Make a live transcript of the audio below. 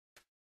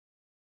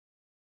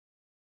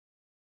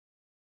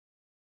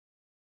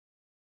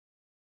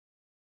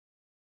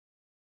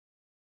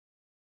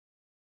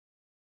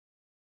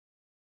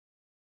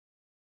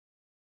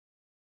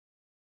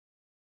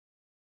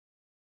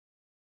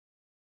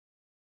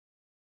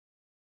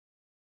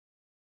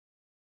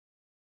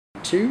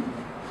Two.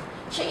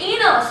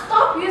 Shaina,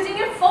 stop using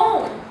your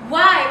phone.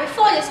 Why? My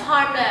phone is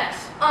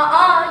harmless.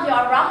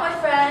 You're wrong, my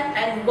friend.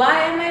 And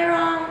why am I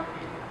wrong?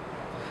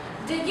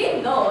 Did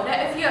you know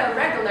that if you're a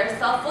regular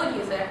cell phone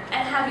user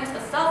and have used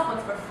a cell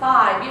phone for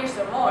 5 years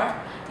or more,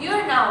 you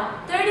are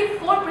now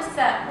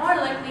 34% more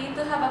likely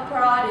to have a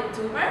parotid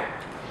tumor?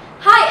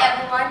 Hi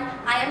everyone,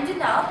 I am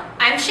Janelle.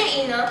 I'm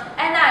Shaina.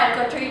 And I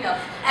am Katrina.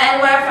 And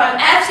we're from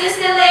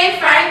FCCLA,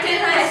 Farrington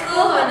High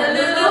School,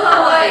 Honolulu,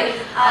 Hawaii.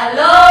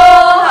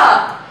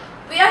 Aloha!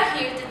 We are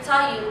here to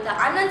tell you the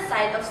unknown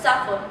side of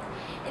cell phone.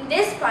 In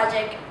this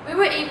project, we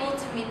were able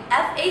to meet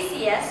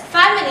FACS,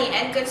 Family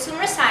and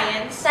Consumer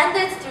Science,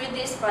 standards through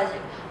this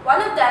project.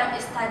 One of them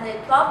is standard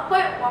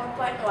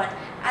 12.1.1,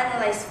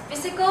 analyze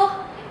physical,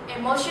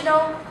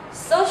 emotional,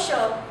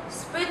 social,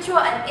 spiritual,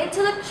 and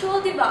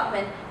intellectual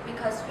development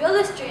because we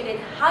illustrated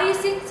how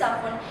using cell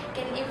phone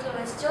can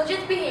influence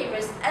children's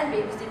behaviors and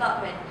babies'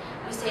 development.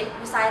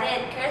 We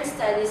cited current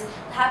studies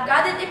that have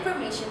gathered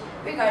information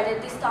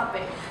regarding this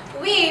topic.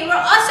 We were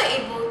also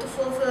able to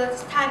fulfill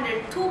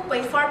standard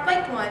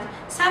 2.4.1,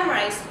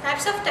 summarize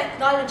types of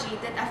technology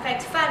that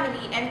affect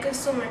family and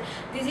consumer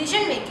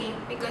decision making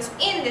because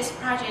in this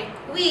project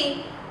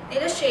we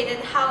illustrated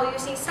how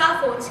using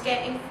cell phones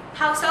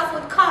how cell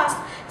phone cost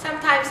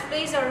sometimes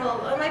plays a role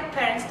when my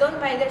parents don't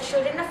buy their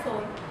children a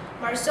phone.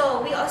 More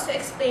so, we also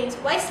explained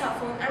why cell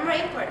phones are more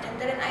important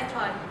than an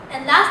iPod.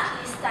 And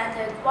lastly,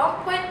 standard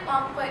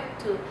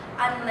 1.1.2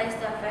 analyze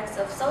the effects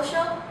of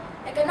social,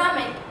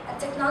 economic, and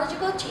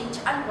technological change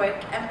on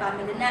work and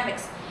family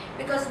dynamics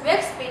because we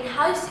explain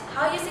how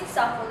using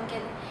cell phone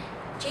can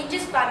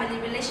changes family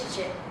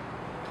relationship.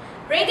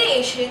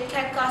 Radiation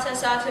can cause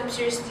us all some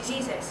serious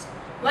diseases.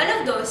 One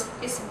of those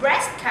is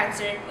breast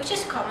cancer, which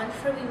is common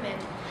for women.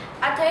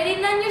 A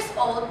 39 years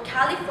old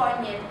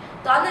Californian,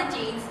 Donna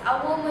James,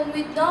 a woman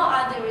with no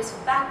other risk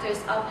factors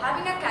of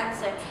having a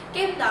cancer,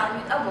 came down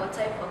with a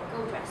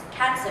multifocal breast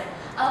cancer.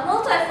 A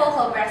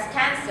multifocal breast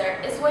cancer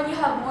is when you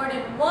have more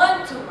than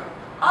one tumor,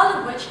 all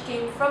of which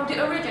came from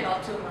the original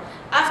tumor.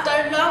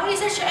 After long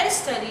research and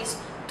studies,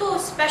 two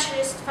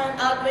specialists found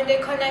out when they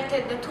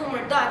connected the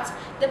tumor dots,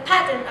 the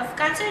pattern of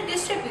cancer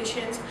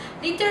distributions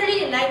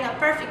literally lined up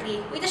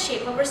perfectly with the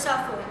shape of her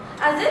cell phone.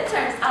 As it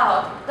turns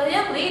out, the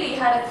young lady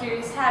had a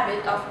curious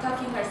habit of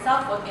tucking her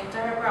cell phone into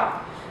her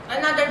bra.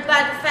 Another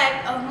bad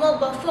effect of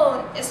mobile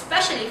phone,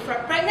 especially for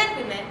pregnant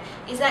women,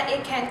 is that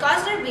it can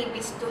cause their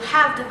babies to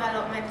have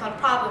developmental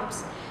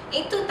problems.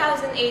 In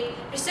 2008,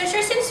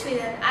 researchers in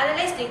Sweden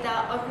analyzed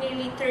data of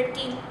nearly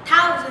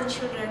 13,000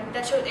 children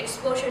that showed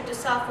exposure to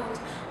cell phones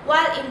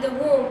while in the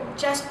womb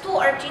just 2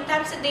 or 3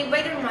 times a day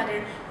by their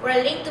mother were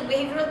linked to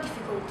behavioral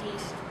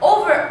difficulties.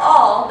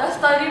 Overall, the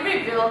study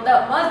revealed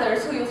that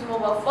mothers who use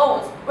mobile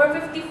phones were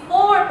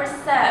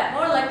 54%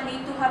 more likely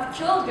to have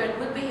children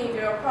with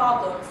behavioral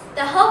problems.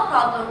 The whole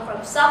problem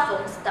from cell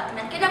phones that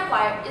men can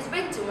acquire is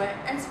brain tumor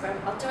and sperm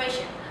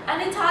alteration.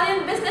 An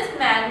Italian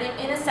businessman named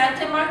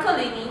Innocente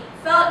Marcolini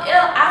fell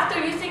ill after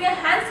using a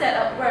handset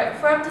at work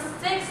for up to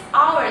 6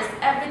 hours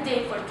every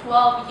day for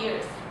 12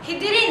 years. He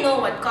didn't know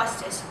what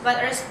caused this,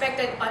 but a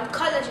respected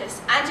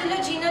oncologist,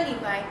 Angelo Gino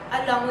Levi,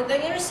 along with the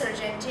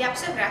neurosurgeon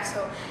Giapso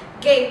Grasso,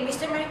 gave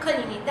Mr.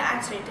 Marcolini the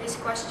answer to his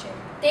question.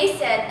 They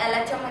said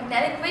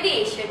electromagnetic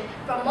radiation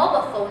from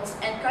mobile phones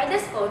and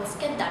cordless phones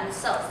can damage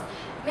cells,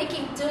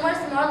 making tumors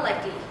more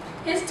likely.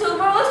 His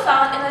tumor was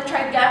found in the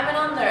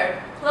trigeminal nerve,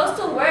 close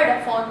to where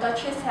the phone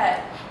touched his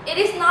head. It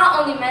is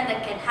not only men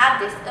that can have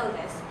this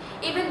illness,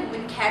 even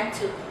women can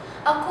too.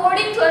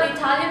 According to an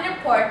Italian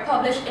report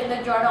published in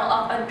the Journal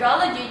of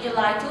Andrology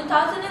July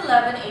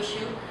 2011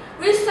 issue,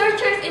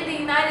 researchers in the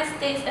United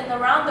States and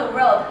around the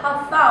world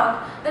have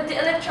found that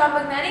the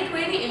electromagnetic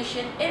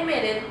radiation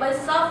emitted by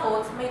cell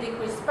phones may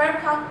decrease sperm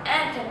count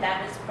and can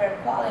damage sperm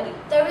quality.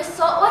 The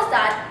result was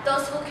that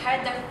those who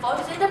carried their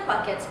phones in their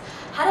pockets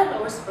had a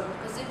lower sperm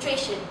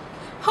concentration.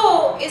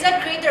 Who is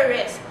at greater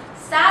risk?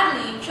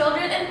 Sadly,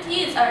 children and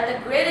teens are at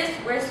the greatest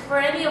risk for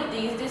any of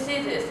these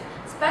diseases,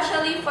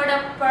 especially for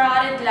the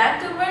parotid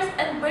gland tumors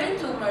and brain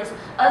tumors,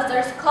 as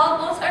their skull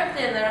bones are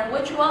thinner,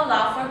 which will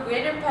allow for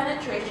greater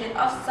penetration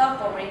of cell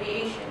phone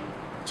radiation.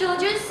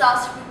 Children's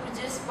cells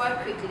reproduce more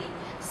quickly,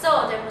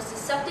 so they're more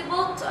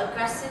susceptible to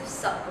aggressive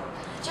cell phone.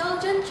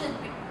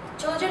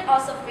 Children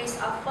also face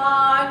a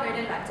far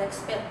greater lifetime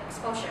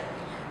exposure.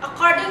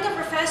 According to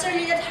Professor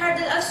Lidat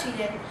Herdal of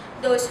Sweden,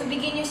 those who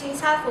begin using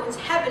cell phones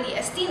heavily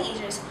as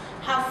teenagers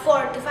have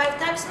 4 to 5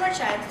 times more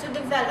chance to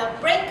develop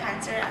brain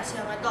cancer as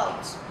young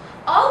adults.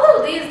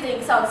 Although these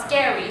things sound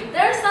scary,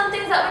 there are some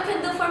things that we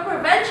can do for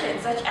prevention,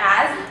 such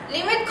as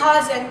limit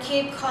calls and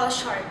keep calls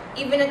short.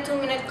 Even a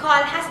 2-minute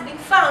call has been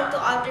found to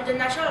alter the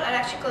natural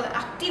electrical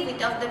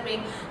activity of the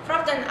brain for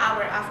up to an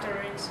hour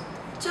afterwards.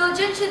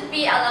 Children should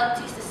be allowed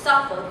to use the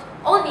cell phone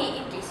only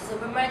in cases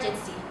of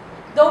emergency.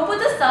 don't put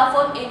the cell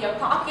phone in your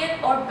pocket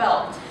or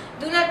belt.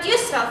 Do not use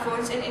cell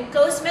phones in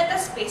enclosed metal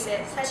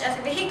spaces such as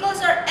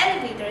vehicles or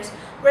elevators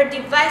where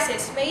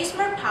devices may use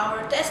more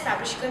power to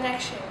establish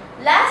connection.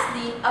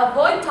 Lastly,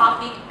 avoid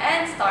talking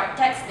and start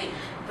texting.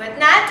 But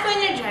not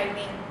when you're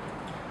driving.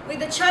 With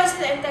the choices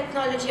and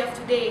technology of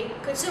today,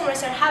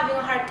 consumers are having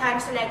a hard time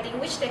selecting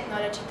which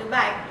technology to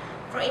buy.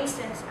 For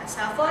instance, a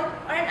cell phone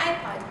or an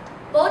iPod.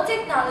 Both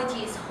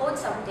technologies hold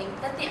something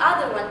that the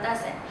other one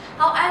doesn't.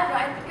 However,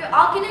 I think we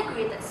all can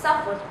agree that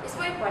cell phone is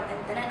more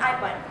important than an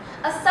iPod.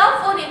 A cell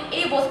phone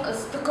enables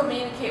us to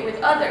communicate with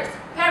others.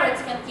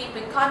 Parents can keep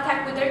in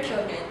contact with their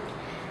children.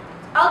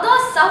 Although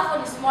a cell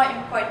phone is more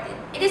important,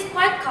 it is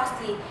quite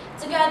costly.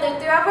 Together,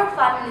 three of our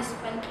families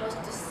spend close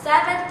to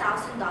 $7,000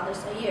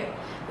 a year.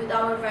 With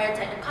our very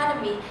tight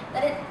economy,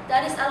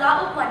 that is a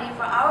lot of money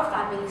for our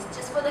families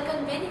just for the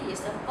convenience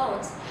of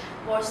phones.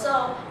 More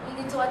so,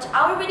 we need to watch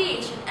our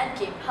radiation and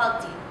keep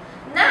healthy.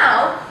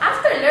 Now,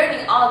 after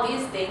learning all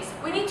these things,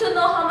 we need to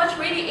know how much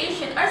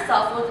radiation our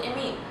cell phones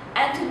emit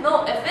and to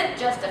know if it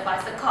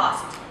justifies the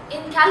cost.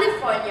 In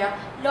California,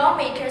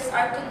 lawmakers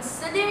are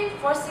considering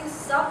forcing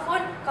cell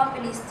phone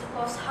companies to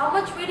post how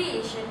much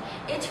radiation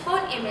each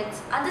phone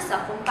emits on the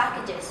cell phone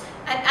packages.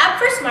 An app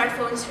for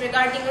smartphones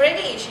regarding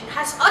radiation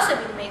has also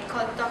been made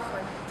called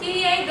TAWKON.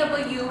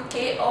 TAWKON.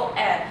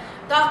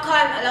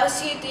 TAWKON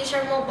allows you to use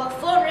your mobile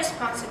phone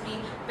responsibly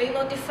by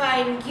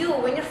notifying you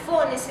when your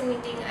phone is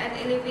emitting an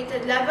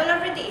elevated level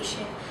of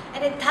radiation,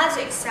 and it tells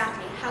you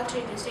exactly how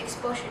to reduce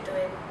exposure to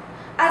it.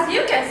 As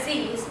you can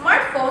see,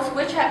 smartphones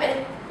which have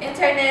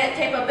internet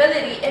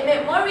capability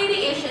emit more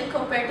radiation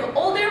compared to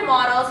older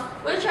models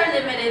which are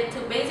limited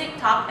to basic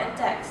talk and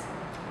text.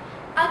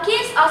 A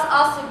case has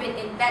also been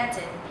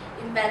invented.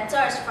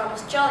 Inventors from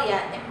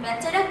Australia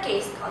invented a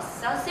case called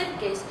cell-safe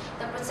case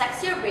that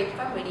protects your brain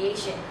from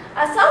radiation.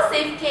 A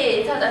cell-safe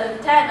case has an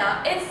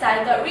antenna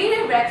inside that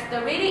redirects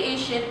the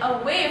radiation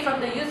away from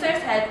the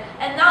user's head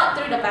and not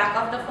through the back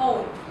of the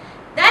phone.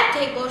 That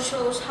table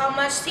shows how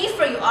much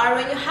safer you are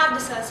when you have the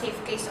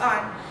cell-safe case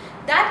on.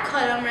 That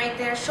column right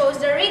there shows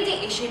the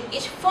radiation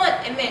each phone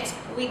emits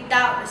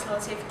without the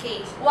cell-safe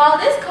case, while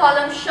this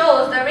column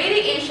shows the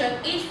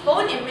radiation each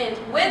phone emits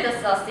with the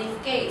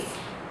cell-safe case.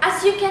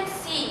 As you can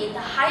see, the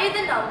higher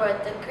the number,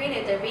 the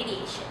greater the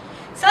radiation.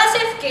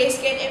 Cell-safe case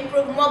can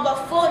improve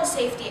mobile phone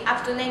safety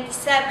up to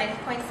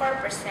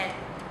 97.4%.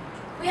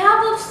 We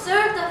have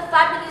observed that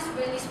families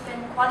really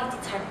spend quality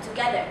time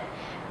together.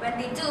 When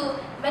they do,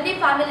 many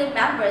family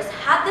members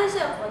have their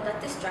cell phone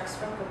that distracts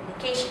from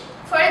communication.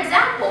 For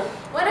example,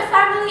 when a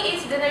family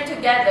eats dinner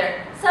together,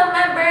 some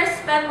members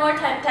spend more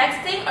time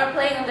texting or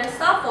playing on their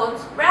cell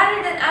phones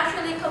rather than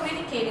actually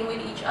communicating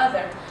with each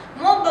other.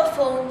 Mobile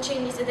phone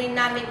changes the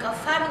dynamic of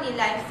family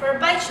life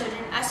whereby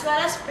children as well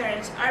as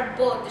parents are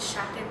both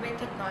distracted by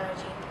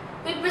technology.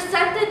 We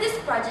presented this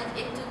project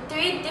into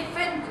 3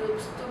 different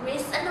groups to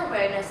raise an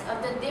awareness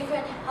of the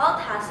different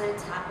health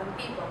hazards happen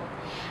people.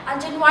 On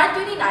January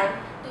 29,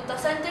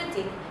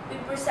 2013, we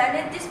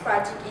presented this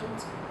project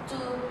into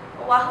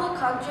Oahu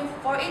Country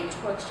 4-H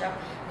workshop,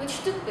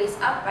 which took place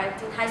at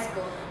Farrington High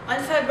School. On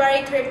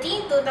February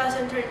 13,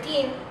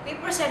 2013, we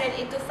presented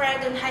it to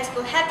Farrington High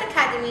School Health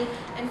Academy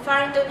and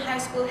Farrington High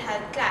School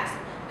Health class.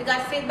 We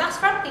got feedbacks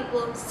from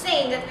people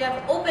saying that we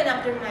have opened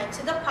up their minds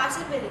to the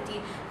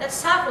possibility that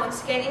cell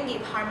phones can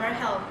indeed harm our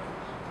health.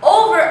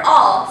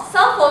 Overall,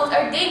 cell phones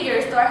are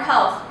dangerous to our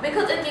health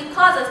because it can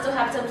cause us to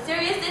have some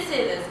serious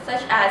diseases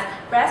such as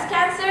breast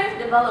cancer,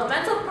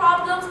 developmental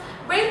problems,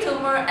 brain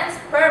tumor, and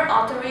sperm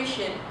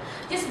alteration.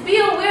 Just be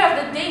aware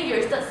of the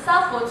dangers that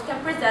cell phones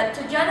can present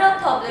to general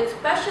public,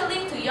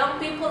 especially to young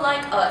people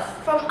like us.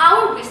 From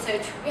our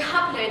research, we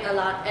have learned a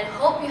lot and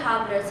hope you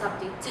have learned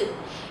something too.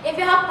 If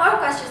you have more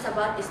questions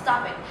about this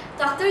topic,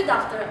 talk to your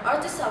doctor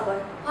or to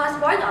someone who has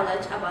more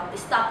knowledge about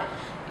this topic.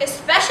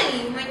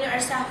 Especially when you are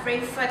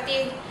suffering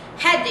fatigue,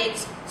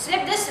 headaches,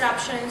 sleep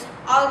disruptions,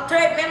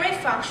 altered memory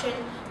function,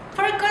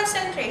 poor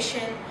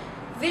concentration,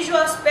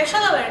 visual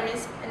spatial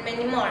awareness, and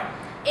many more.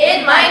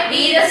 It might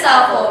be the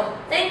cell phone.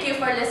 Thank you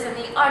for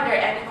listening. Are there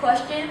any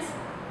questions?